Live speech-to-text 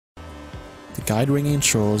the guide ring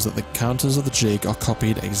ensures that the counters of the jig are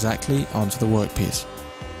copied exactly onto the workpiece.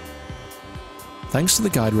 Thanks to the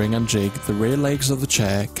guide ring and jig, the rear legs of the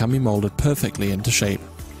chair can be moulded perfectly into shape.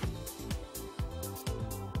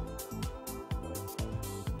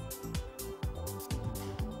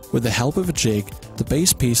 With the help of a jig, the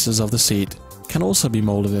base pieces of the seat can also be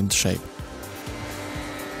moulded into shape.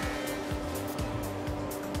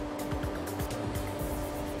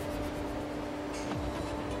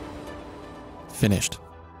 Finished.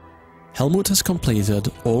 Helmut has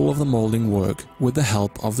completed all of the moulding work with the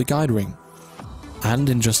help of the guide ring. And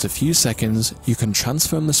in just a few seconds, you can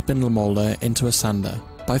transform the spindle moulder into a sander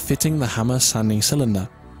by fitting the hammer sanding cylinder.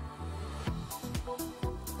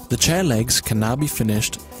 The chair legs can now be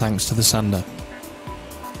finished thanks to the sander.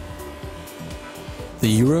 The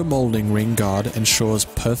Euro moulding ring guard ensures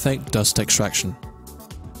perfect dust extraction.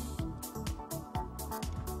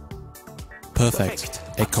 Perfect,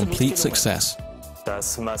 a complete success.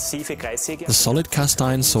 The solid cast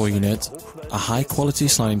iron saw unit, a high quality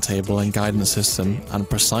sliding table and guidance system, and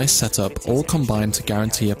precise setup all combine to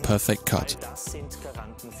guarantee a perfect cut.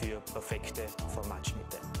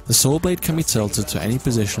 The saw blade can be tilted to any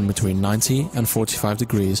position between 90 and 45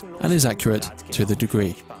 degrees and is accurate to the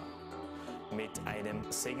degree.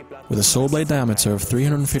 With a saw blade diameter of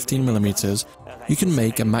 315 mm, you can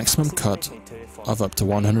make a maximum cut of up to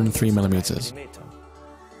 103 mm.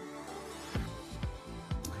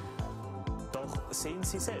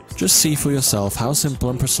 Just see for yourself how simple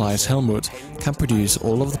and precise Helmut can produce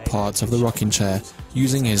all of the parts of the rocking chair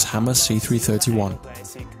using his Hammer C331.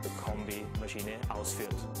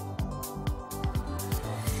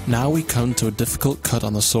 Now we come to a difficult cut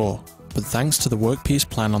on the saw, but thanks to the workpiece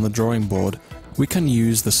plan on the drawing board, we can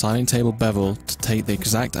use the sliding table bevel to take the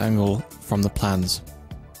exact angle from the plans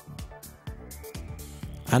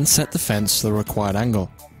and set the fence to the required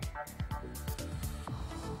angle.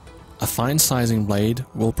 A fine sizing blade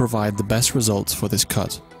will provide the best results for this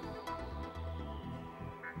cut.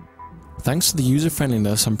 Thanks to the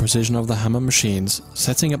user-friendliness and precision of the hammer machines,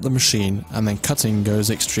 setting up the machine and then cutting goes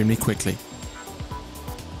extremely quickly.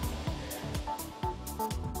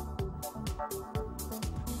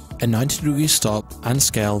 A 90-degree stop and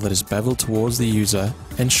scale that is beveled towards the user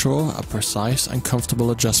ensure a precise and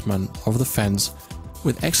comfortable adjustment of the fence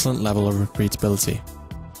with excellent level of repeatability.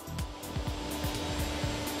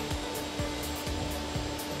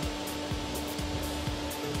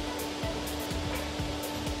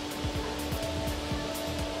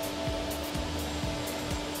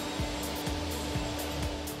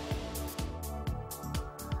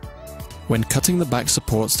 When cutting the back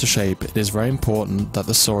supports to shape, it is very important that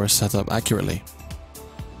the saw is set up accurately.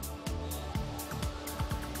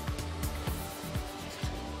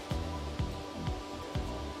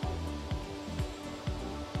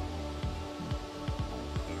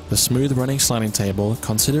 The smooth running sliding table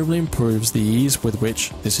considerably improves the ease with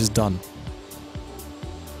which this is done.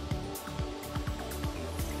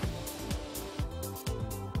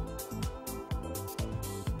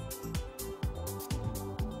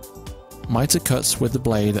 Mitre cuts with the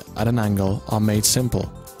blade at an angle are made simple,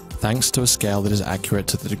 thanks to a scale that is accurate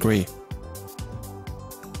to the degree.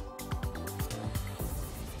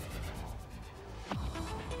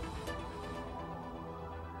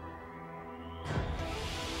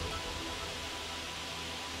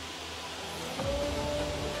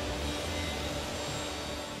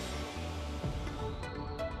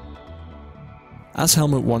 As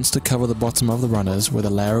Helmut wants to cover the bottom of the runners with a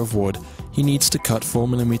layer of wood, he needs to cut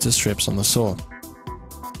 4mm strips on the saw.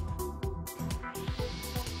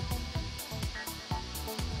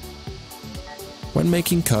 When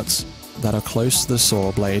making cuts that are close to the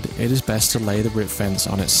saw blade, it is best to lay the rip fence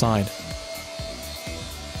on its side.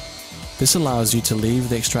 This allows you to leave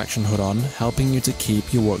the extraction hood on, helping you to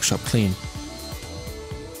keep your workshop clean.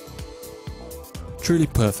 Truly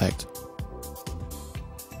perfect.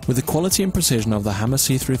 With the quality and precision of the Hammer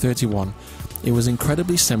C331, it was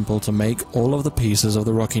incredibly simple to make all of the pieces of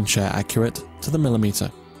the rocking chair accurate to the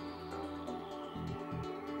millimeter.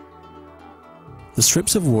 The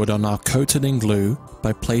strips of wood are now coated in glue.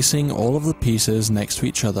 By placing all of the pieces next to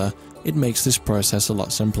each other, it makes this process a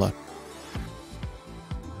lot simpler.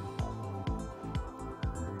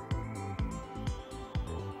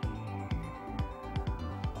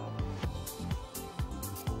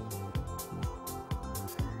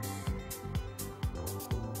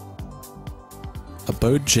 A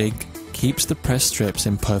bowed jig keeps the pressed strips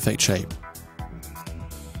in perfect shape.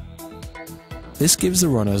 This gives the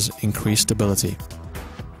runners increased stability.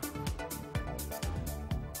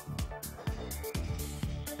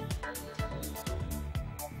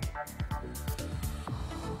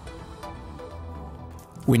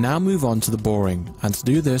 We now move on to the boring, and to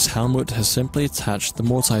do this Helmut has simply attached the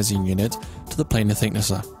mortising unit to the planer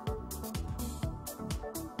thicknesser.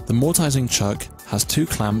 The mortising chuck has 2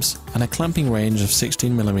 clamps and a clamping range of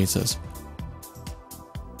 16mm.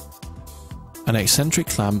 An eccentric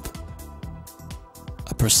clamp,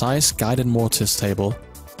 a precise guided mortise table,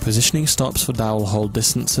 positioning stops for dowel hole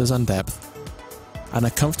distances and depth, and a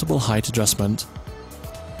comfortable height adjustment,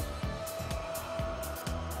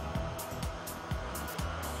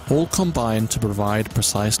 all combine to provide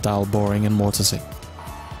precise dowel boring and mortising.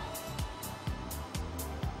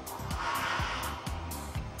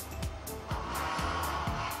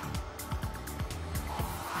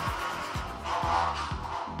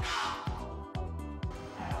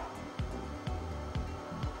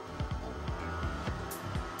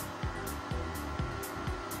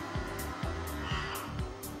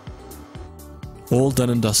 All done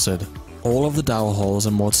and dusted. All of the dowel holes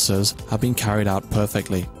and mortises have been carried out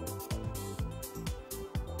perfectly.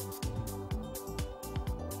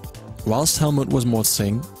 Whilst Helmut was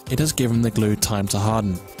mortising, it has given the glue time to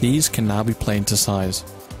harden. These can now be planed to size.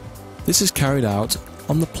 This is carried out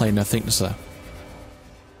on the planer thicknesser.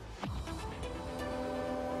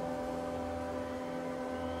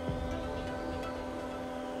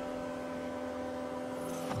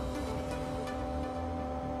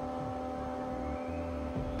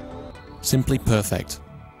 Simply perfect.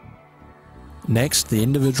 Next, the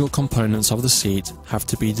individual components of the seat have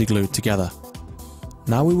to be deglued together.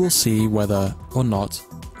 Now we will see whether or not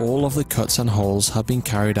all of the cuts and holes have been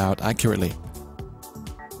carried out accurately.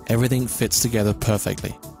 Everything fits together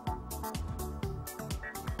perfectly.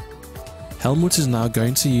 Helmut is now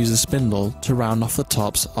going to use a spindle to round off the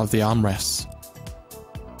tops of the armrests.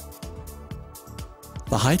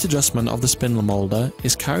 The height adjustment of the spindle moulder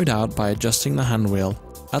is carried out by adjusting the handwheel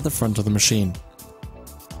at the front of the machine.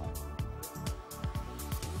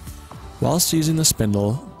 Whilst using the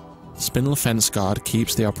spindle fence guard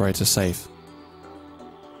keeps the operator safe,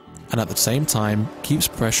 and at the same time keeps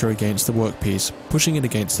pressure against the workpiece, pushing it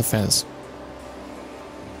against the fence.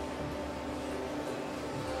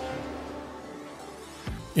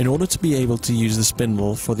 In order to be able to use the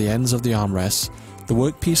spindle for the ends of the armrests, the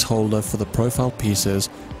workpiece holder for the profile pieces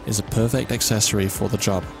is a perfect accessory for the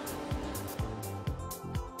job.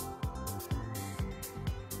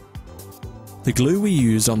 The glue we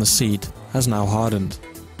used on the seat has now hardened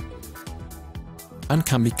and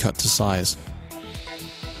can be cut to size.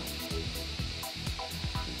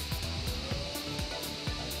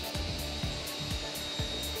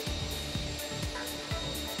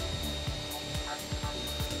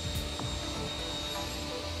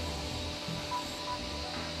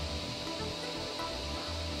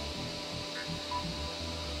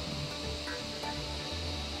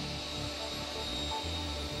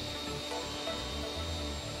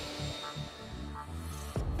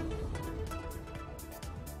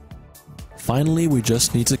 Finally, we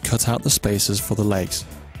just need to cut out the spaces for the legs.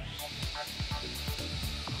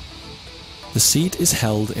 The seat is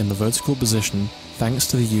held in the vertical position thanks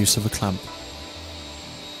to the use of a clamp.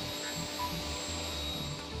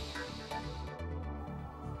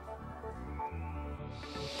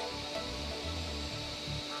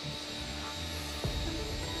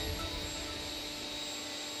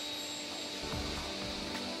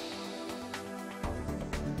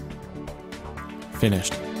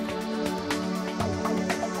 Finished.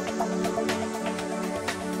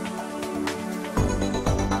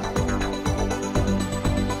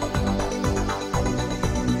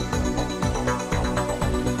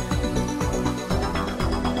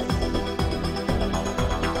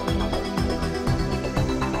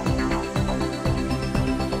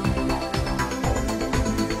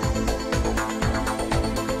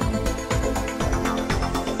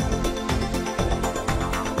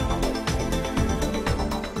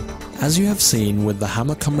 As you have seen with the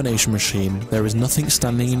hammer combination machine, there is nothing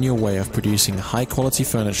standing in your way of producing high quality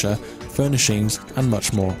furniture, furnishings and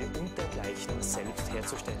much more.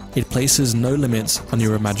 It places no limits on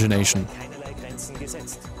your imagination.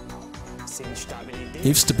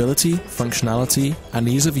 If stability, functionality and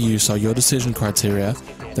ease of use are your decision criteria,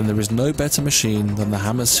 then there is no better machine than the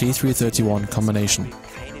Hammer C331 combination.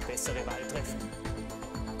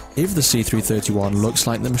 If the C331 looks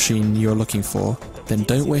like the machine you're looking for, then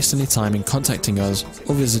don't waste any time in contacting us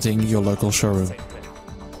or visiting your local showroom.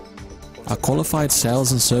 Our qualified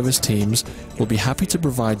sales and service teams will be happy to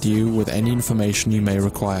provide you with any information you may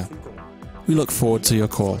require. We look forward to your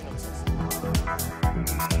call.